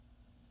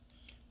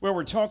Well,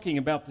 we're talking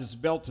about this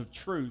belt of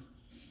truth.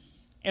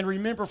 And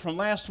remember from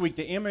last week,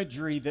 the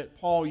imagery that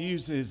Paul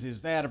uses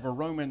is that of a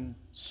Roman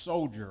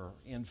soldier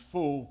in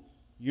full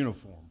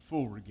uniform,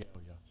 full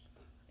regalia.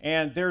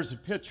 And there's a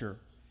picture,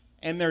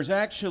 and there's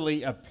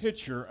actually a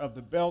picture of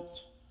the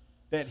belt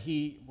that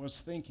he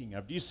was thinking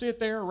of. Do you see it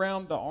there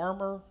around the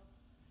armor,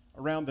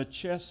 around the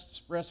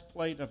chest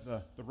breastplate of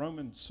the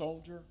Roman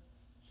soldier?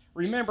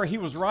 Remember, he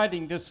was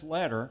writing this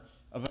letter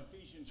of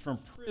Ephesians from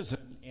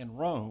prison in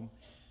Rome,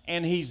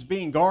 and he's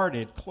being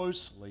guarded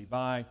closely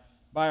by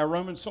a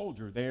Roman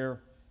soldier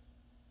there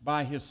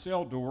by his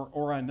cell door,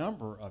 or a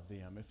number of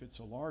them if it's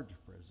a large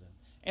prison.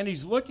 And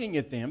he's looking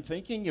at them,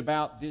 thinking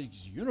about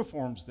these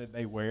uniforms that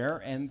they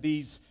wear and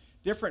these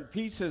different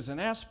pieces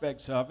and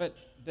aspects of it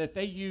that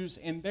they use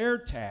in their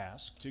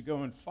task to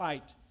go and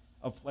fight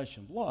of flesh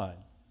and blood.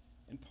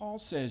 And Paul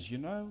says,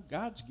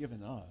 God's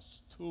given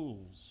us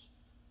tools,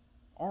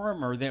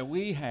 armor that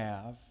we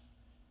have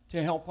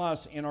to help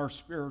us in our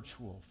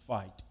spiritual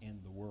fight in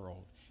the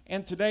world.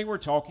 And today we're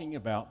talking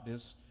about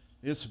this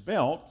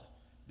belt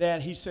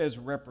that he says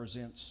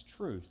represents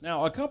truth.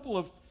 Now, a couple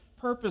of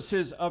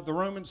purposes of the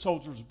Roman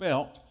soldier's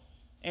belt,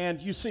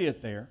 and you see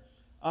it there.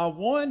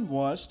 One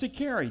was to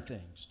carry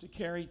things, to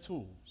carry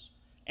tools.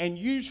 And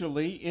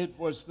usually it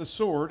was the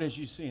sword, as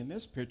you see in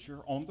this picture,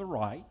 on the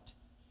right,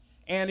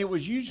 and it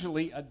was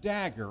usually a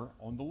dagger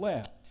on the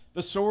left.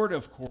 The sword,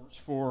 of course,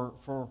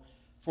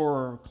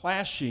 for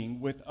clashing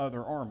with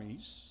other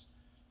armies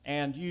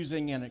and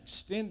using an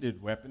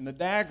extended weapon. The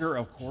dagger,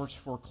 of course,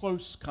 for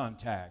close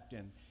contact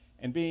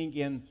and being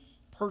in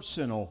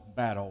personal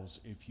battles,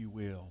 if you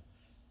will.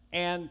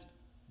 And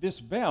this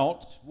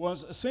belt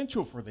was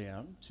essential for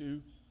them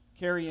to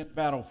carry in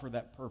battle for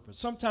that purpose.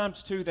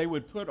 Sometimes, too, they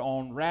would put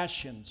on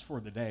rations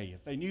for the day.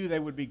 If they knew they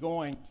would be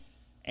going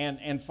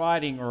and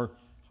fighting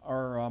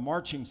or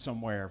marching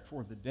somewhere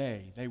for the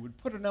day, they would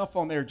put enough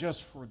on there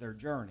just for their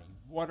journey,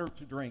 water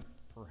to drink,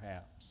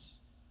 perhaps.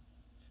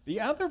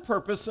 The other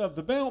purpose of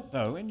the belt,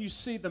 though, and you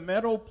see the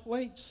metal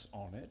plates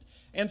on it,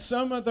 and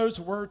some of those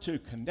were to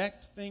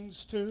connect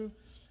things to,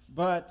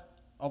 but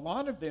a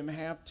lot of them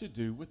have to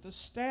do with the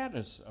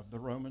status of the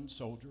Roman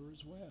soldier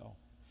as well.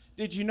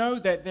 Did you know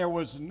that there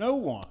was no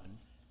one,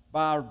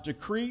 by a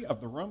decree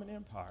of the Roman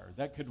Empire,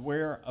 that could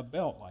wear a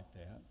belt like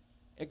that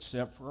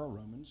except for a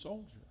Roman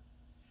soldier?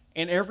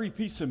 And every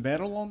piece of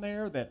metal on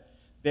there that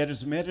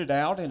is meted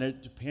out, and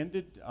it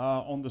depended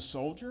on the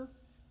soldier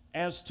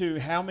as to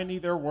how many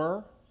there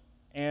were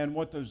and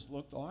what those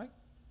looked like.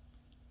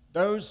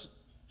 Those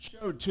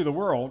showed to the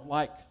world,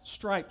 like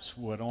stripes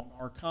would on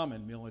our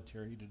common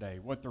military today,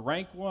 what the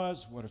rank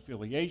was, what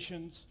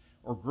affiliations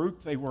or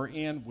group they were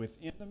in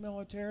within the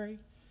military.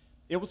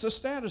 It was a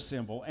status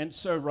symbol, and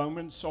so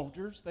Roman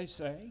soldiers, they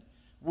say,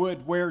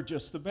 would wear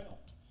just the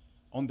belt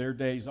on their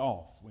days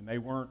off when they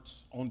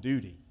weren't on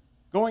duty.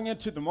 Going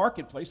into the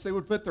marketplace, they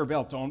would put their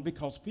belt on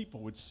because people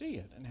would see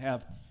it and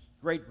have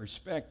great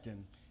respect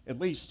and at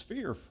least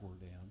fear for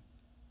them,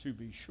 to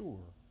be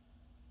sure.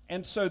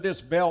 And so this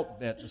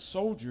belt that the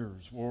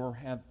soldiers wore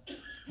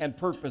had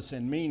purpose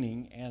and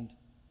meaning, and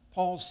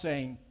Paul's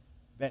saying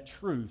that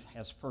truth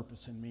has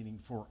purpose and meaning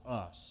for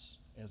us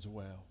as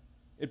well.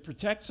 It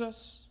protects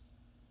us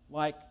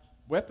like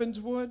weapons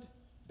would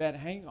that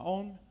hang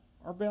on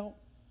our belt,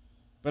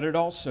 but it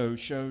also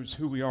shows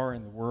who we are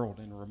in the world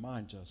and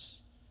reminds us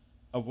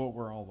of what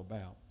we're all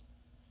about.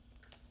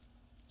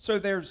 So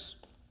there's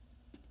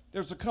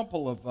a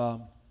couple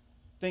of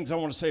things I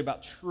want to say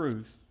about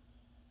truth.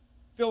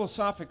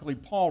 Philosophically,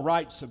 Paul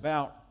writes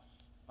about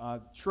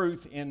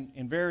truth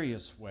in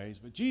various ways,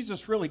 but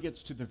Jesus really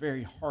gets to the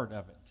very heart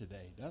of it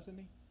today, doesn't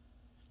he?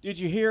 Did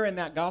you hear in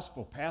that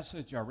gospel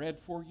passage I read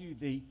for you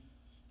the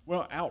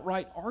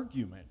outright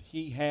argument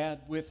he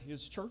had with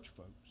his church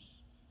folks?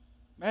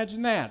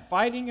 Imagine that,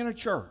 fighting in a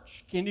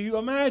church. Can you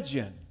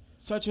imagine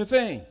such a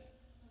thing?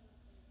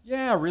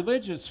 Yeah,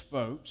 religious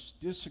folks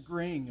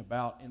disagreeing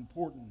about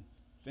important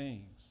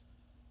things.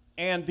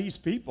 And these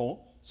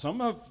people,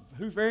 some of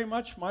who very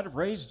much might have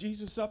raised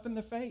Jesus up in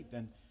the faith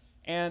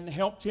and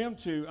helped him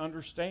to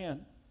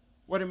understand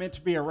what it meant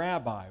to be a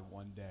rabbi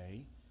one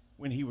day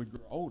when he would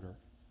grow older,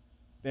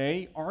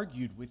 they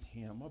argued with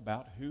him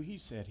about who he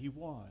said he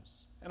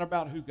was and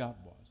about who God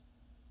was.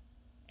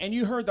 And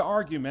you heard the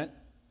argument.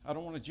 I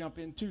don't want to jump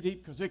in too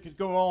deep because it could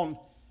go on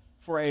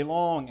for a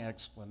long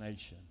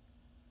explanation.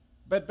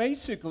 But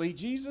basically,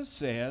 Jesus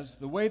says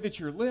the way that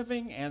you're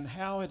living and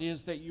how it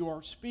is that you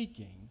are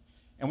speaking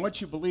and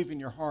what you believe in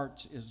your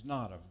hearts is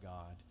not of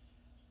God,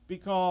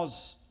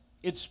 because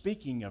it's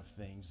speaking of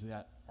things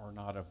that are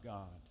not of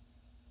God.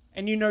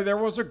 And there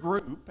was a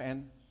group,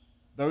 and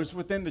those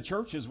within the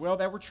church as well,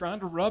 that were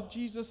trying to rub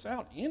Jesus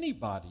out.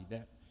 Anybody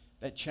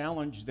that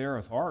challenged their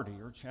authority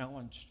or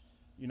challenged,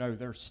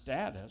 their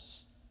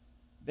status,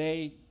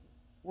 they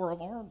were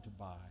alarmed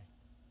by.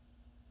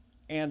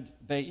 And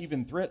they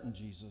even threatened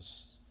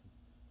Jesus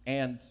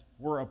and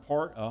were a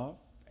part of,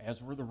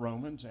 as were the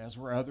Romans, as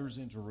were others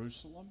in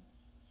Jerusalem,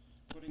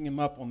 putting him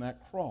up on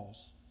that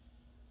cross,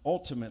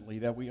 ultimately,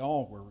 that we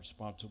all were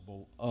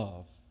responsible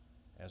of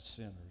as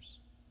sinners.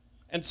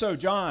 And so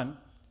John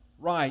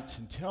writes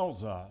and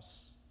tells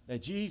us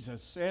that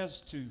Jesus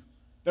says to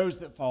those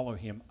that follow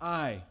him,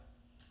 I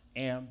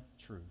am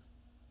truth.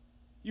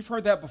 You've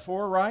heard that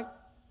before, right?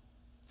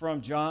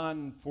 From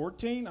John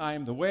 14, I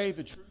am the way,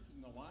 the truth,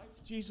 and the life,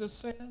 Jesus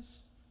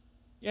says.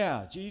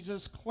 Yeah,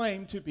 Jesus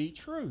claimed to be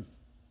truth.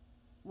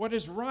 What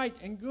is right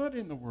and good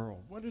in the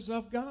world? What is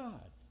of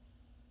God?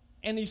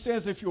 And he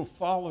says, if you'll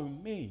follow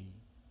me,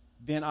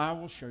 then I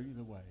will show you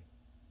the way.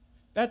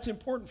 That's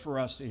important for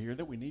us to hear,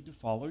 that we need to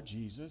follow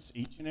Jesus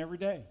each and every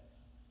day.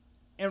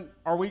 And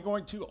are we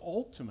going to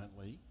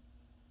ultimately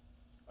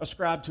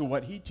ascribe to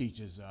what he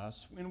teaches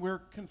us when we're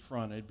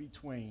confronted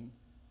between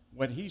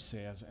what he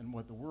says and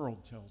what the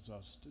world tells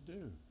us to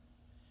do?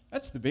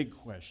 That's the big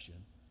question.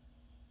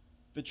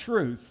 The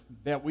truth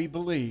that we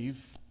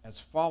believe as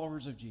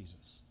followers of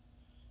Jesus,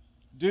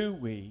 do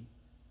we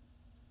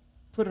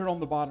put it on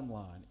the bottom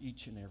line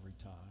each and every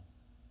time?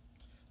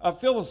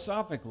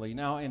 Philosophically,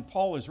 now, and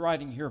Paul is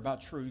writing here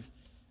about truth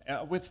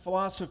with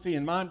philosophy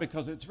in mind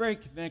because it's very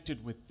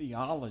connected with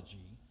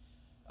theology.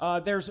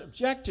 There's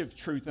objective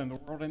truth in the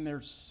world and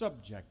there's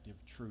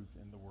subjective truth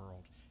in the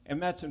world.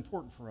 And that's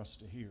important for us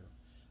to hear.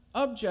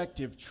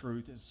 Objective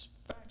truth is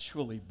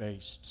factually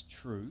based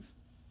truth,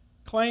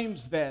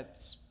 claims that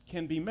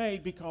can be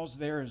made because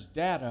there is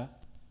data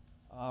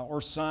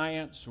or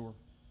science or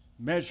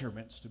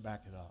measurements to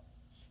back it up.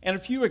 And a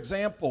few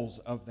examples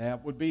of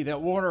that would be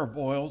that water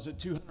boils at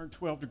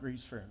 212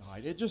 degrees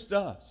Fahrenheit. It just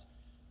does.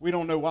 We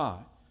don't know why.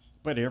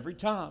 But every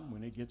time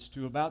when it gets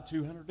to about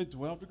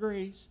 212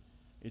 degrees,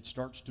 it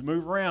starts to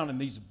move around and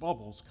these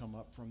bubbles come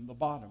up from the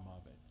bottom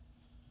of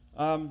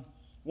it.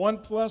 1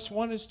 plus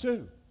 1 is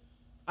 2.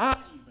 I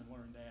even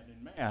learned that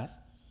in math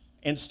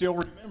and still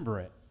remember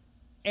it.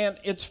 And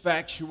it's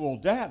factual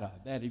data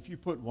that if you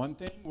put one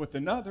thing with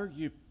another,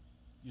 you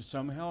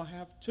somehow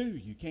have 2.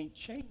 You can't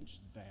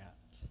change that.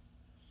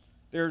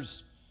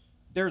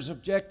 There's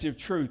objective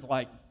truth,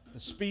 like the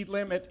speed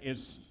limit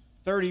is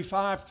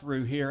 35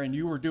 through here and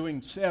you were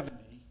doing 70.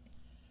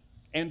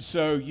 And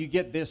so you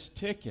get this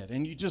ticket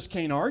and you just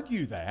can't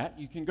argue that.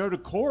 You can go to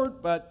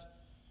court, but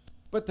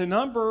the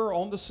number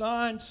on the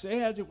sign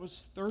said it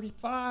was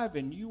 35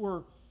 and you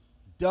were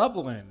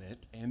doubling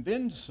it and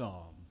then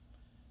some.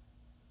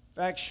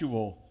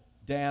 Factual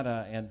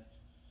data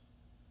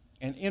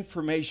and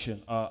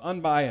information,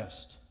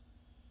 unbiased,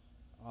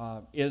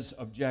 is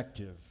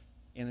objective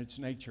in its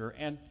nature.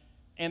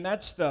 And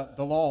that's the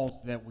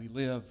laws that we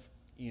live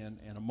in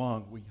and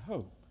among, we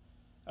hope.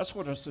 That's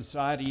what a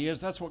society is.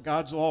 That's what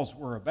God's laws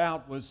were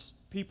about, was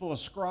people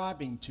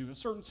ascribing to a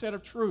certain set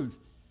of truth,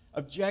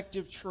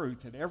 objective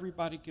truth that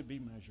everybody could be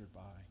measured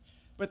by.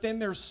 But then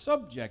there's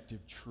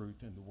subjective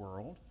truth in the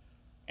world,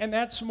 and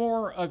that's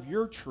more of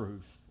your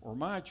truth or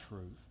my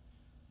truth.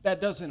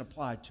 That doesn't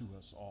apply to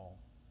us all.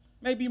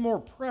 Maybe more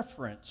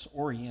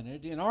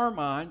preference-oriented in our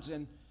minds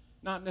and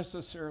not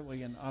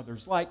necessarily in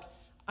others. Like,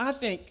 I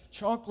think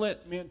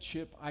chocolate mint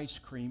chip ice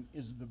cream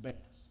is the best.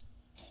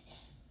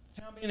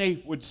 How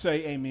many would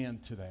say amen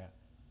to that? Amen.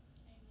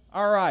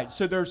 All right,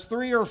 so there's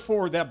 3 or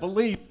 4 that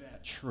believe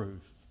that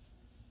truth.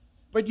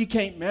 But you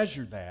can't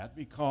measure that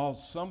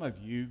because some of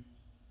you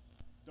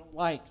don't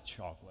like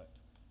chocolate.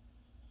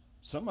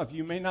 Some of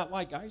you may not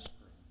like ice cream.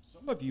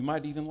 Some of you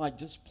might even like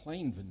just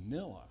plain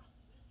vanilla.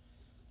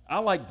 I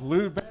like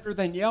blue better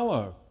than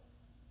yellow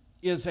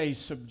is a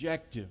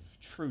subjective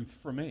truth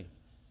for me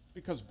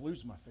because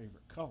blue's my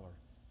favorite color,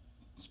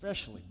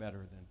 especially better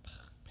than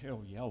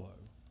pale yellow.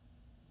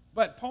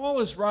 But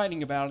Paul is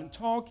writing about and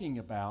talking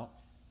about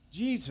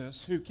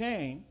Jesus who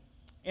came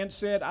and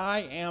said, I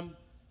am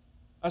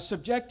a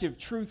subjective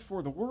truth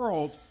for the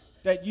world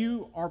that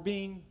you are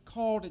being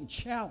called and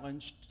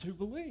challenged to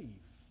believe.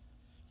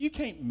 You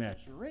can't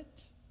measure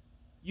it.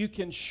 You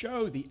can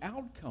show the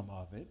outcome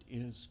of it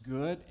is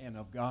good and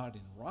of God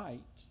and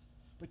right,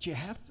 but you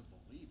have to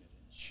believe it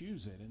and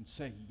choose it and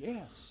say,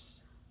 yes,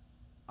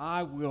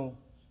 I will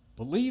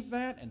believe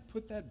that and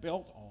put that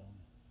belt on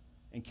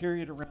and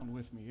carry it around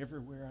with me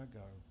everywhere I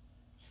go.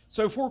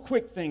 So 4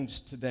 quick things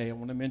today I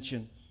want to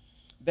mention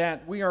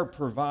that we are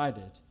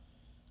provided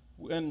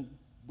when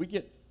we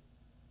get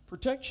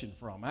protection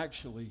from,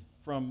 actually,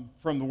 from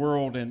the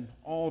world and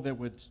all that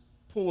would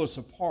pull us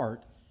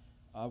apart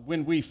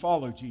when we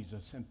follow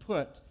Jesus and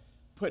put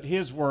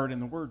his word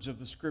and the words of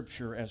the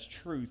Scripture as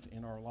truth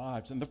in our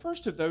lives. And the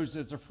first of those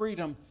is a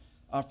freedom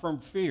from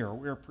fear.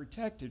 We are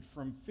protected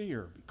from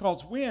fear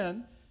because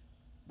when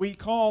we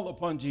call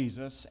upon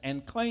Jesus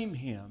and claim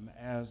him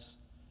as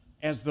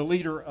the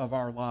leader of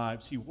our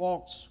lives, he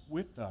walks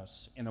with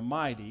us in a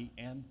mighty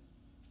and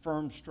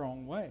firm,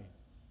 strong way.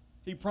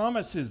 He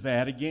promises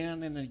that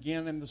again and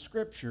again in the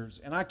Scriptures.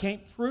 And I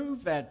can't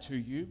prove that to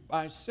you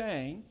by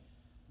saying,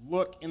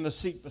 look in the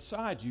seat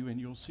beside you and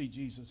you'll see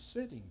Jesus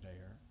sitting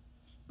there.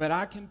 But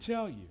I can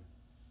tell you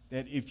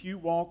that if you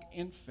walk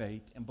in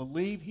faith and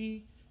believe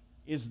he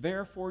is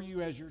there for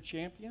you as your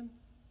champion,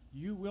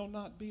 you will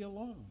not be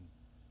alone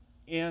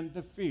in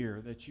the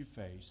fear that you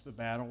face, the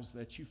battles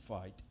that you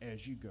fight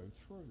as you go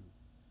through.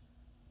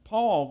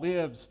 Paul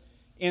lives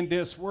in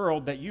this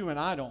world that you and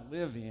I don't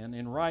live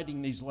in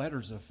writing these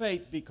letters of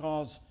faith,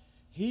 because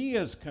he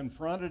is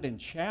confronted and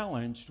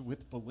challenged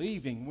with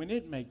believing when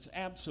it makes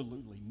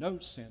absolutely no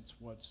sense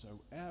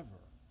whatsoever.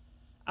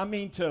 I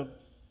mean, to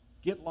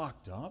get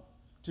locked up,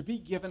 to be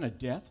given a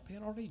death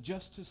penalty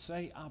just to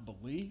say, I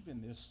believe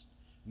in this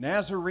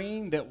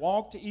Nazarene that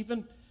walked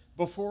even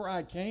before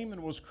I came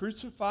and was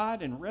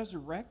crucified and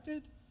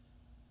resurrected.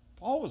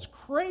 Paul was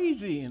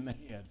crazy in the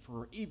head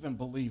for even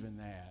believing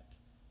that.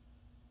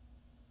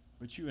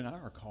 But you and I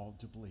are called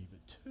to believe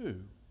it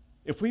too.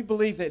 If we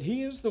believe that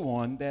he is the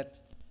one that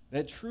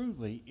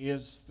truly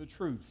is the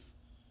truth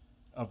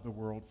of the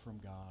world from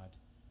God.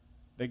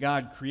 That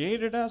God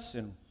created us,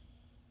 and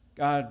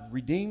God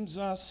redeems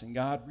us, and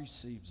God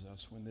receives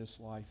us when this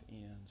life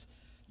ends.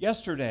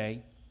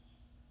 Yesterday,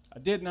 I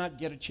did not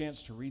get a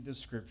chance to read the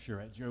scripture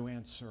at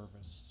Joanne's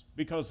service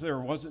because there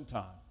wasn't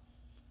time.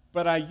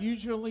 But I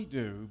usually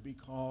do,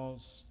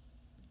 because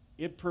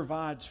it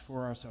provides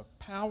for us a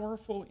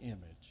powerful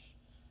image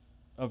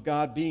of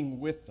God being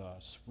with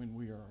us when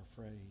we are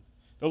afraid.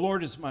 The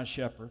Lord is my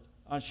shepherd,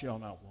 I shall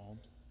not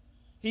want.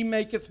 He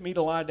maketh me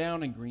to lie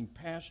down in green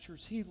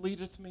pastures. He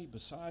leadeth me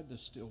beside the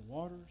still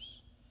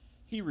waters.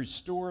 He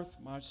restoreth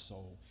my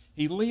soul.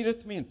 He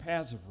leadeth me in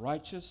paths of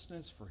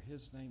righteousness for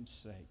his name's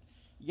sake.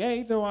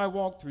 Yea, though I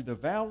walk through the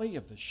valley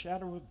of the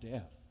shadow of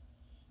death,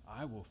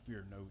 I will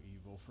fear no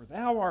evil, for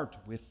thou art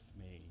with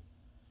me.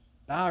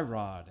 Thy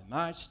rod and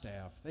thy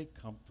staff, they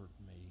comfort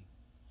me.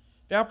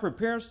 Thou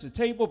preparest a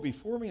table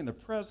before me in the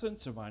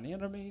presence of mine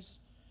enemies.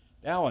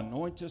 Thou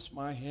anointest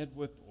my head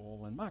with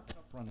oil, and my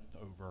cup runneth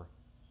over.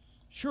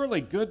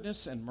 Surely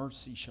goodness and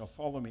mercy shall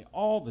follow me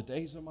all the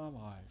days of my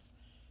life,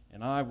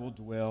 and I will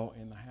dwell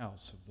in the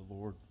house of the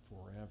Lord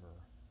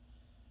forever.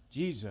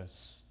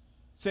 Jesus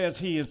says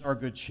he is our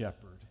good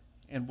shepherd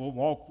and will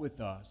walk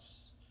with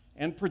us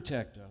and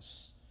protect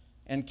us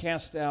and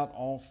cast out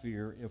all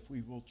fear if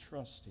we will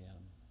trust him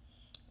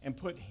and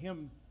put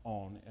him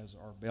on as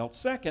our belt.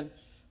 Second,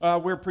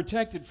 we're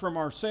protected from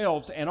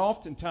ourselves, and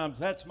oftentimes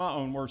that's my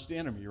own worst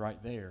enemy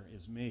right there,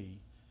 is me.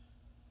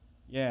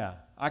 Yeah,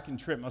 I can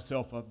trip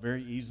myself up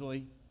very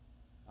easily.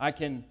 I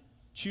can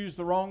choose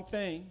the wrong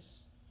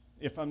things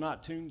if I'm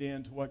not tuned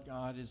in to what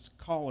God is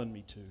calling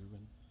me to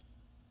and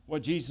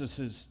what Jesus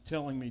is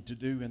telling me to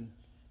do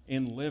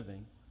in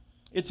living.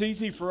 It's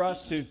easy for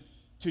us to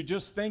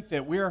just think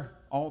that we're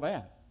all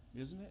that,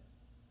 isn't it?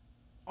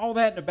 All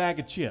that in a bag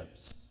of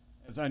chips,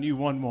 as I knew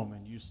one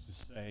woman used to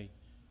say,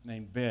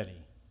 named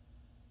Betty.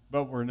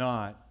 But we're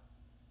not,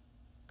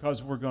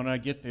 because we're going to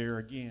get there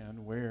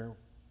again where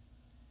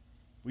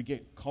we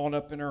get caught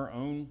up in our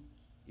own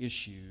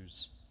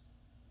issues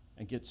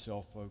and get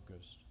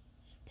self-focused.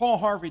 Paul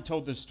Harvey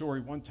told this story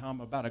one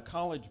time about a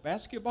college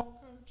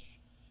basketball coach.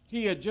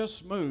 He had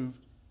just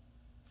moved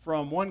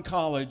from one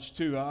college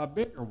to a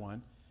bigger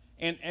one,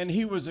 and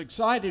he was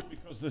excited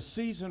because the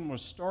season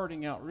was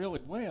starting out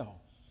really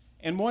well.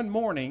 And one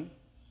morning,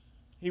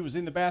 he was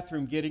in the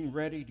bathroom getting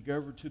ready to go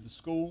over to the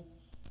school,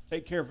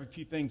 take care of a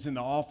few things in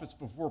the office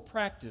before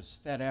practice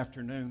that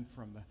afternoon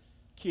from the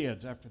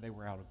kids after they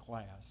were out of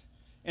class.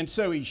 And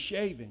so he's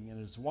shaving, and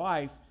his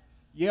wife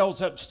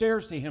yells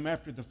upstairs to him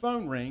after the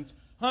phone rings,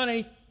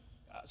 "Honey,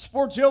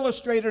 Sports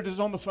Illustrated is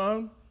on the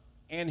phone,"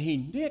 and he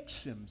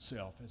nicks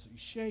himself as he's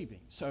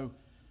shaving. So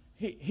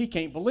he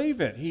can't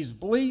believe it. He's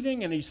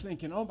bleeding, and he's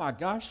thinking, oh my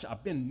gosh,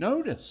 I've been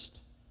noticed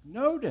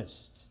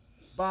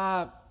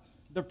by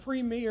the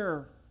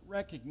premier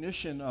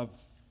recognition of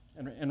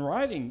and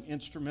writing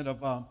instrument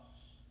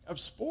of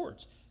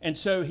sports. And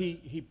so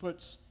he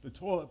puts the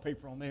toilet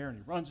paper on there, and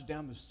he runs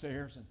down the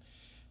stairs, and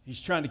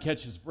he's trying to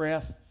catch his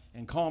breath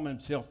and calm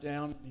himself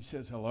down. He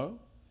says, hello.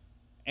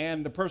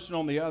 And the person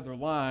on the other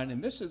line,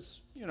 and this is,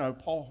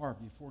 Paul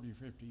Harvey 40 or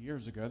 50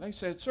 years ago, they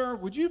said, sir,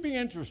 would you be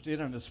interested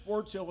in a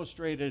Sports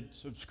Illustrated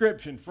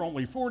subscription for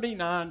only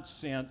 49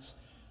 cents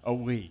a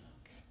week?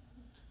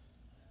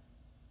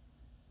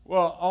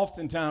 Well,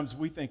 oftentimes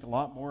we think a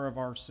lot more of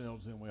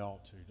ourselves than we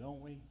ought to,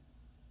 don't we?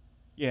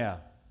 Yeah.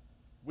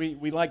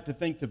 We like to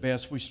think the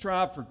best. We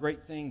strive for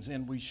great things,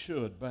 and we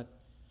should. But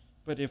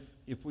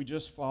if we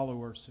just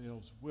follow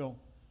ourselves, we'll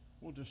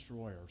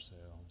destroy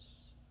ourselves.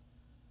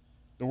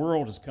 The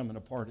world is coming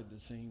apart at the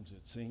seams,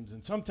 it seems.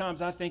 And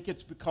sometimes I think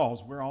it's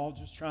because we're all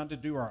just trying to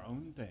do our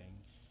own thing,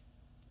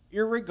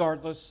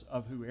 irregardless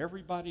of who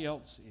everybody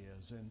else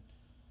is, and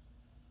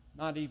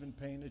not even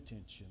paying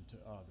attention to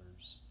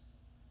others.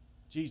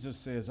 Jesus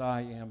says,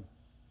 I am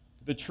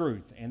the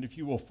truth, and if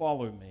you will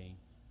follow me,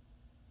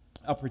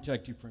 I'll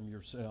protect you from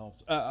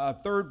yourselves. A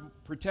third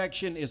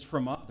protection is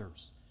from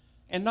others,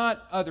 and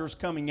not others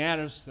coming at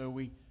us, though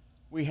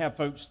we have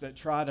folks that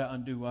try to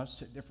undo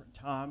us at different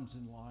times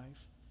in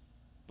life,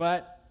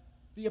 but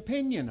the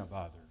opinion of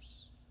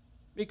others.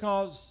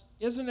 Because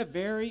isn't it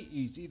very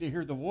easy to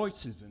hear the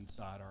voices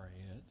inside our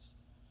heads?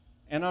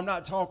 And I'm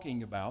not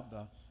talking about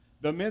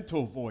the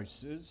mental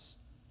voices,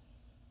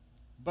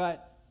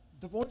 but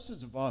the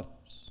voices of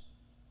others.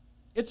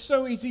 It's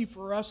so easy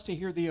for us to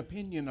hear the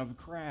opinion of a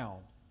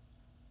crowd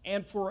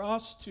and for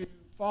us to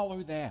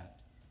follow that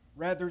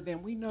rather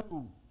than we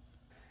know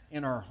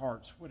in our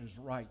hearts what is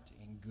right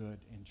and good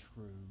and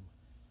true.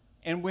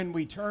 And when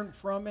we turn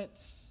from it,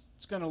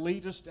 it's going to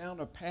lead us down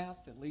a path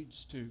that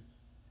leads to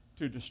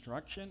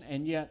destruction.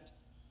 And yet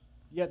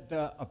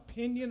the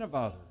opinion of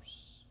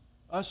others,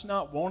 us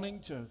not wanting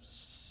to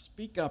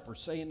speak up or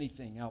say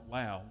anything out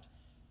loud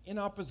in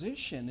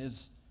opposition,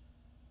 is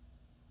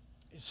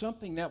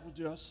something that will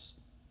just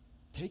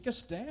take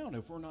us down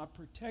if we're not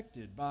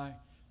protected by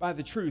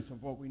the truth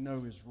of what we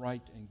know is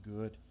right and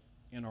good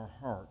in our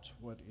hearts,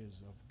 what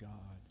is of God.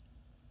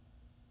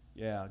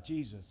 Yeah,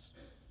 Jesus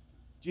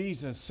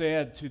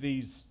said to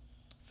these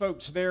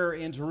folks there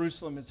in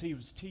Jerusalem as he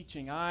was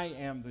teaching, I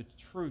am the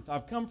truth.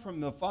 I've come from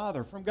the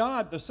Father, from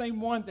God, the same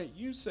one that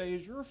you say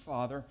is your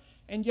Father,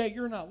 and yet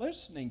you're not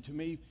listening to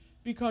me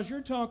because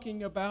you're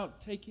talking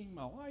about taking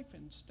my life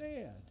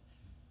instead.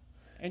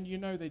 And you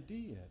know they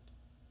did.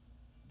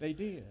 They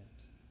did.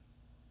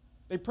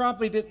 They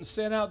probably didn't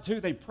set out to.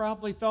 They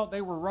probably thought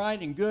they were right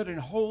and good and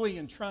holy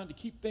and trying to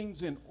keep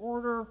things in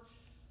order,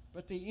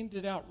 but they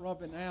ended up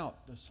rubbing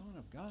out the Son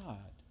of God,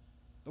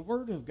 the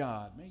Word of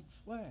God made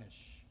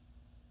flesh,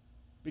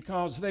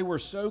 because they were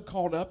so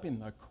caught up in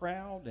the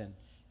crowd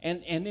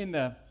and in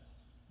the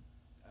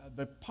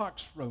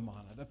Pax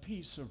Romana, the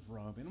peace of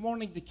Rome, and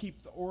wanting to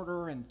keep the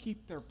order and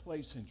keep their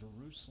place in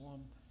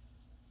Jerusalem.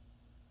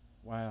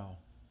 Wow.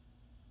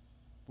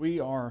 We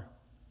are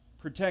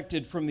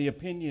protected from the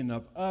opinion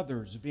of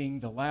others being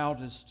the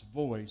loudest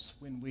voice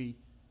when we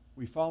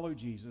follow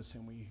Jesus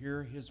and we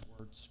hear his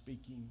word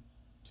speaking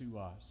to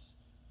us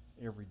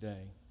every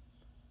day.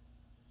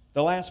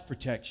 The last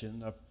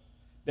protection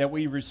that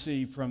we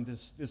receive from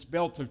this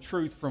belt of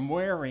truth, from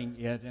wearing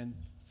it and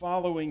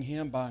following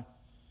him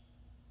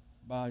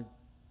by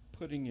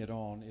putting it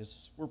on,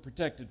 is we're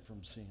protected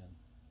from sin.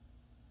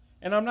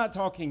 And I'm not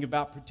talking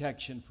about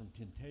protection from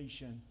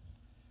temptation.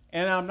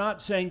 And I'm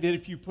not saying that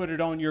if you put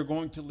it on, you're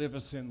going to live a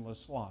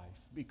sinless life,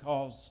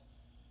 because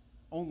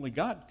only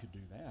God could do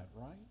that,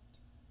 right?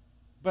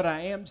 But I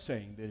am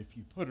saying that if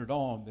you put it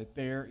on, that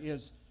there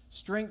is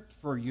strength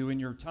for you in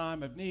your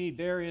time of need.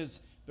 There is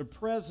the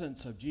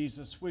presence of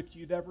Jesus with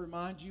you that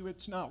reminds you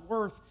it's not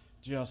worth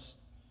just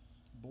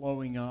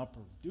blowing up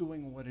or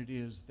doing what it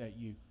is that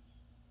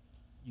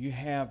you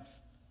have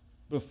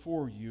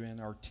before you and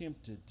are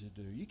tempted to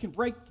do. You can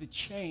break the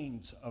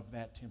chains of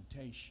that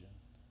temptation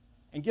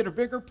and get a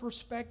bigger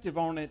perspective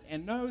on it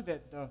and know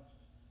that the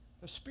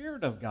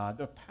Spirit of God,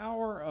 the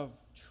power of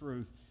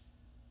truth,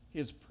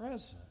 his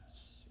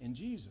presence in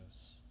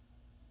Jesus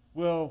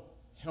will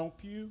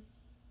help you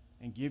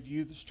and give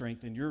you the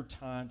strength in your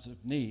times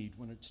of need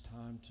when it's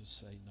time to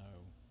say no.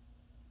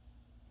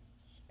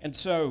 And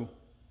so,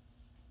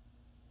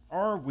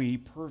 are we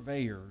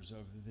purveyors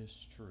of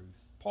this truth?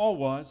 Paul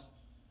was.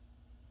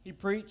 He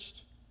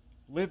preached,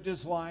 lived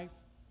his life,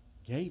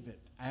 gave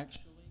it,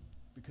 actually,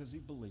 because he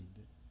believed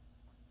it.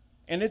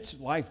 And it's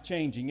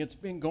life-changing. It's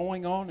been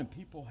going on, and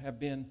people have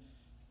been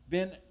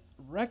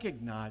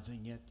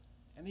recognizing it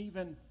and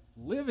even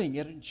living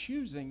it and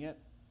choosing it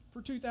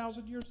for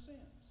 2,000 years since.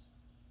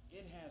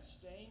 It has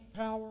staying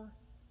power,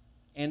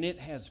 and it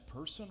has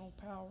personal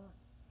power,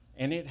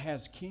 and it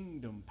has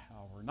kingdom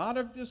power, not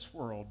of this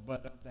world,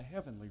 but of the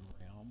heavenly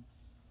realm,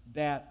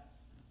 that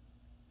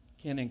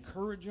can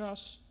encourage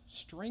us,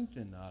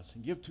 strengthen us,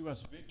 and give to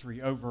us victory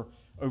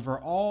over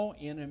all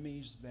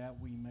enemies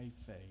that we may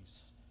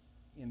face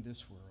in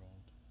this world.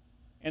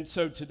 And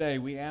so today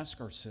we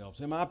ask ourselves,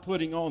 am I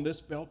putting on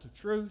this belt of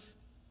truth?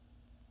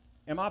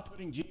 Am I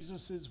putting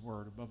Jesus'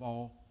 word above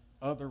all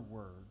other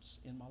words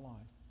in my life?